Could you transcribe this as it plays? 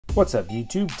What's up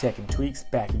YouTube, Tech and Tweaks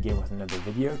back again with another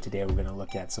video. Today we're going to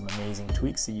look at some amazing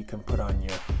tweaks that you can put on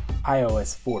your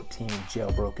iOS 14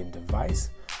 jailbroken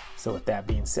device. So with that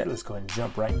being said, let's go ahead and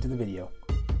jump right into the video.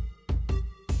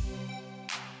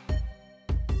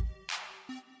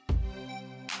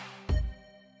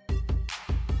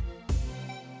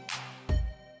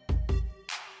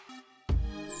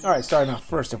 Alright, starting off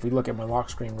first, if we look at my lock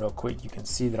screen real quick, you can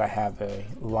see that I have a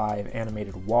live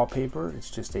animated wallpaper. It's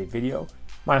just a video.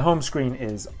 My home screen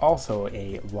is also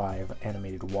a live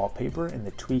animated wallpaper, and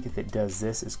the tweak that does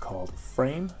this is called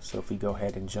frame. So if we go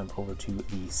ahead and jump over to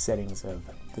the settings of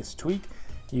this tweak,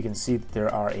 you can see that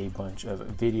there are a bunch of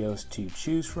videos to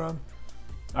choose from.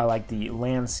 I like the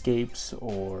landscapes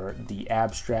or the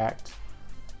abstract.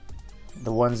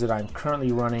 The ones that I'm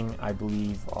currently running, I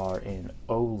believe, are in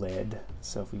OLED.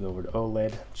 So if we go over to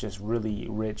OLED, just really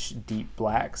rich, deep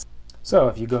blacks. So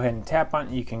if you go ahead and tap on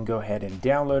it, you can go ahead and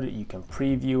download it. You can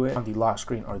preview it on the lock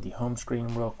screen or the home screen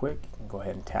real quick. You can go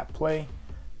ahead and tap play,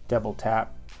 double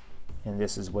tap, and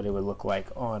this is what it would look like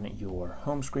on your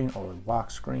home screen or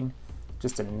lock screen.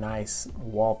 Just a nice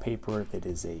wallpaper that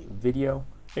is a video.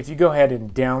 If you go ahead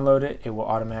and download it, it will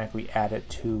automatically add it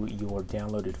to your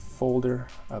downloaded folder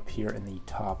up here in the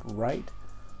top right.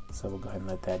 So we'll go ahead and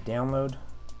let that download.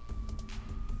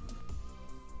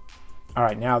 All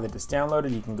right, now that it's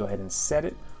downloaded, you can go ahead and set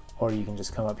it, or you can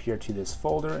just come up here to this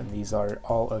folder, and these are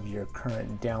all of your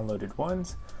current downloaded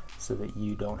ones so that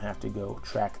you don't have to go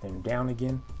track them down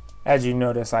again. As you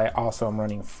notice, I also am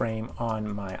running Frame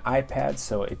on my iPad,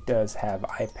 so it does have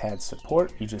iPad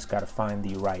support. You just got to find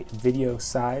the right video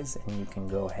size, and you can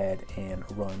go ahead and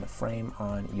run Frame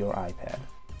on your iPad.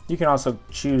 You can also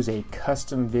choose a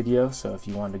custom video, so if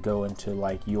you want to go into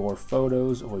like your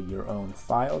photos or your own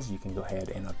files, you can go ahead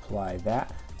and apply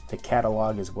that. The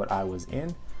catalog is what I was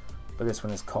in, but this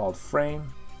one is called Frame.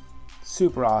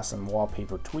 Super awesome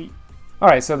wallpaper tweak.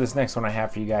 Alright, so this next one I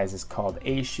have for you guys is called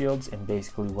A-Shields, and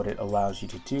basically what it allows you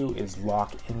to do is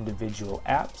lock individual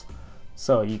apps.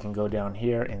 So you can go down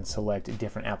here and select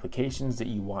different applications that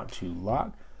you want to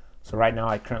lock. So right now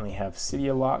I currently have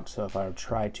Cydia locked, so if I were to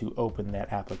try to open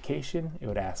that application, it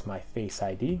would ask my Face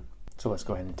ID. So let's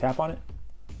go ahead and tap on it.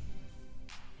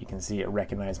 You can see it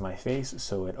recognized my face,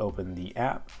 so it opened the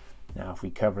app. Now if we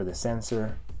cover the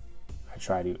sensor, I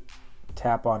try to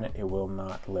tap on it, it will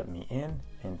not let me in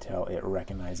until it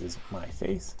recognizes my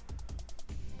face.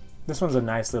 This one's a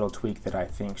nice little tweak that I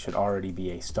think should already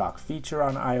be a stock feature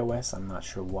on iOS. I'm not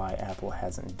sure why Apple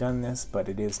hasn't done this, but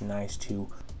it is nice to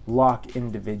lock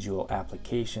individual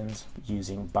applications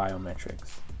using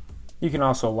biometrics. You can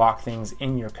also lock things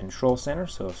in your control center,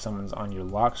 so if someone's on your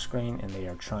lock screen and they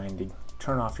are trying to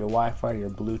turn off your Wi-Fi,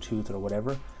 your Bluetooth or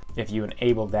whatever, if you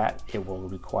enable that, it will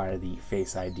require the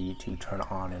Face ID to turn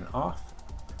on and off.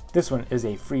 This one is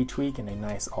a free tweak and a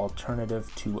nice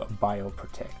alternative to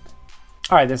BioProtect.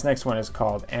 Alright, this next one is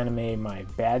called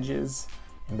AnimeMyBadges,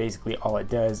 and basically all it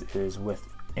does is with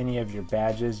any of your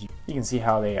badges, you can see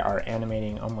how they are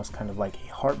animating almost kind of like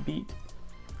a heartbeat.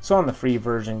 So on the free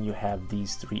version, you have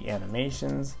these three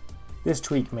animations. This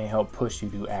tweak may help push you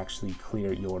to actually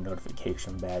clear your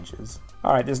notification badges.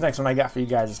 Alright, this next one I got for you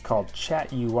guys is called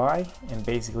ChatUI, and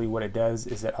basically what it does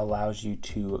is it allows you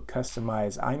to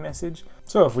customize iMessage.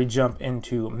 So if we jump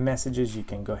into messages, you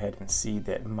can go ahead and see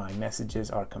that my messages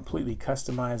are completely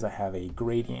customized. I have a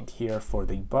gradient here for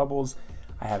the bubbles.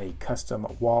 I have a custom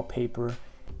wallpaper.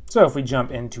 So if we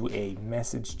jump into a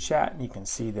message chat, you can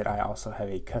see that I also have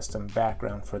a custom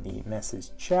background for the message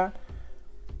chat.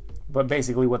 But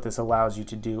basically what this allows you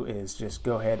to do is just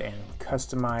go ahead and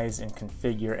customize and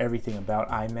configure everything about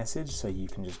iMessage. So you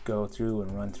can just go through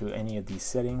and run through any of these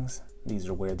settings. These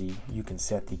are where you can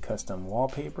set the custom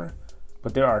wallpaper.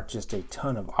 But there are just a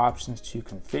ton of options to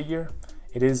configure.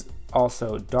 It is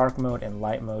also dark mode and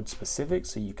light mode specific,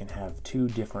 so you can have two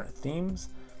different themes.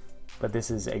 But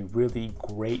this is a really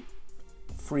great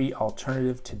free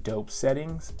alternative to dope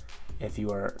settings. If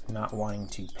you are not wanting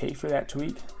to pay for that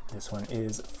tweak, this one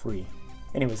is free.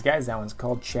 Anyways guys, that one's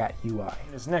called ChatUI.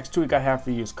 This next tweak I have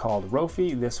for you is called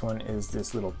Rofi. This one is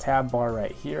this little tab bar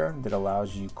right here that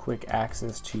allows you quick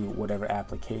access to whatever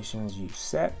applications you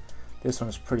set. This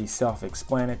one's pretty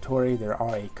self-explanatory. There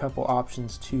are a couple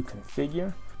options to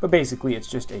configure, but basically it's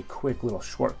just a quick little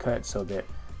shortcut so that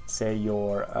say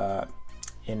you're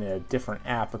in a different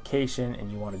application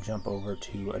and you want to jump over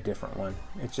to a different one.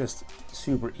 It's just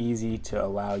super easy to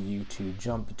allow you to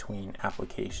jump between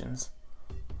applications.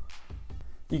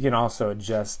 You can also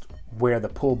adjust where the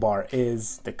pull bar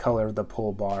is, the color of the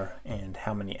pull bar, and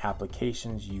how many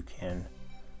applications you can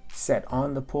set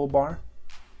on the pull bar.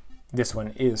 This one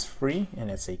is free and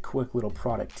it's a quick little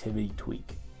productivity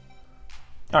tweak.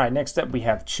 All right, next up we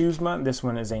have ChooseMonth. This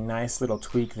one is a nice little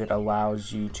tweak that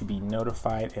allows you to be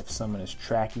notified if someone is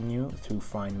tracking you through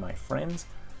Find My Friends.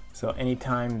 So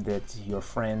anytime that your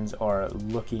friends are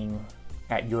looking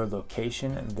at your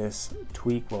location, this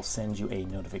tweak will send you a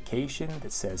notification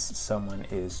that says someone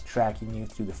is tracking you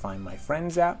through the Find My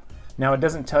Friends app. Now, it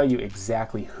doesn't tell you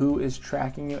exactly who is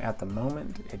tracking you at the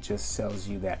moment. It just tells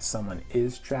you that someone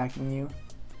is tracking you.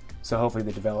 So hopefully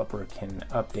the developer can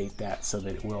update that so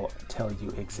that it will tell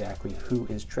you exactly who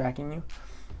is tracking you.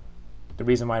 The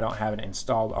reason why I don't have it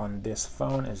installed on this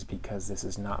phone is because this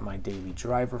is not my daily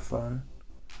driver phone,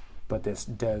 but this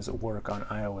does work on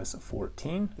iOS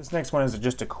 14. This next one is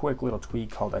just a quick little tweak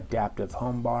called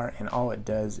AdaptiveHomeBar, and all it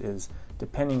does is,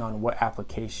 depending on what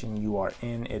application you are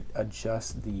in, it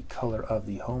adjusts the color of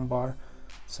the home bar.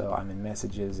 So I'm in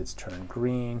Messages, it's turned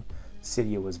green,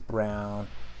 Cydia was brown,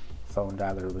 Phone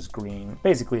Dialer was green.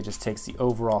 Basically, it just takes the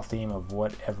overall theme of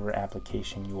whatever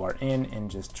application you are in and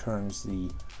just turns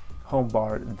the home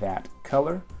bar that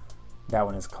color. That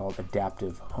one is called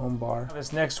AdaptiveHomeBar.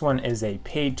 This next one is a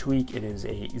paid tweak. It is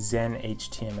a Zen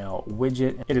HTML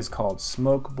widget. It is called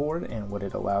SmokeBoard, and what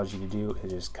it allows you to do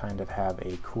is just kind of have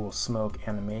a cool smoke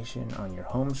animation on your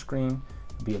home screen.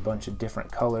 It'll be a bunch of different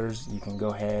colors. You can go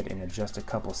ahead and adjust a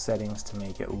couple settings to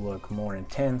make it look more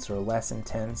intense or less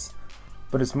intense,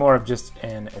 but it's more of just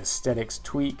an aesthetics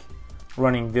tweak.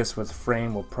 Running this with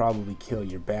Frame will probably kill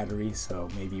your battery, so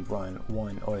maybe run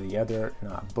one or the other,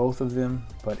 not both of them,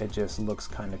 but it just looks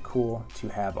kind of cool to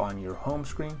have on your home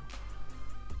screen.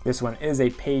 This one is a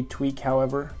paid tweak,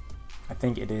 however. I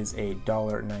think it is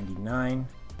 $1.99.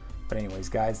 But anyways,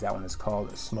 guys, that one is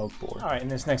called SmokeBoard. All right, and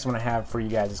this next one I have for you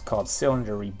guys is called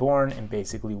Cylinder Reborn, and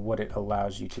basically what it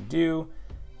allows you to do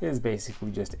is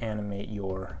basically just animate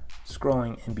your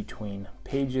scrolling in between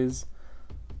pages.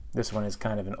 This one is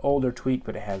kind of an older tweak,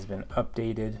 but it has been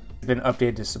updated. It's been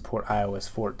updated to support iOS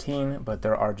 14, but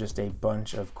there are just a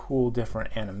bunch of cool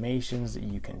different animations that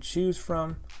you can choose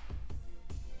from.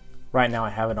 Right now I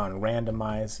have it on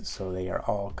randomize, so they are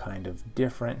all kind of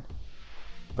different.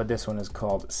 But this one is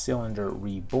called Cylinder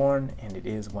Reborn, and it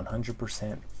is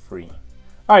 100% free.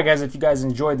 All right, guys, if you guys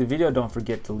enjoyed the video, don't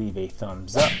forget to leave a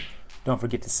thumbs up. Don't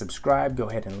forget to subscribe, go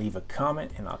ahead and leave a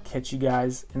comment, and I'll catch you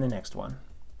guys in the next one.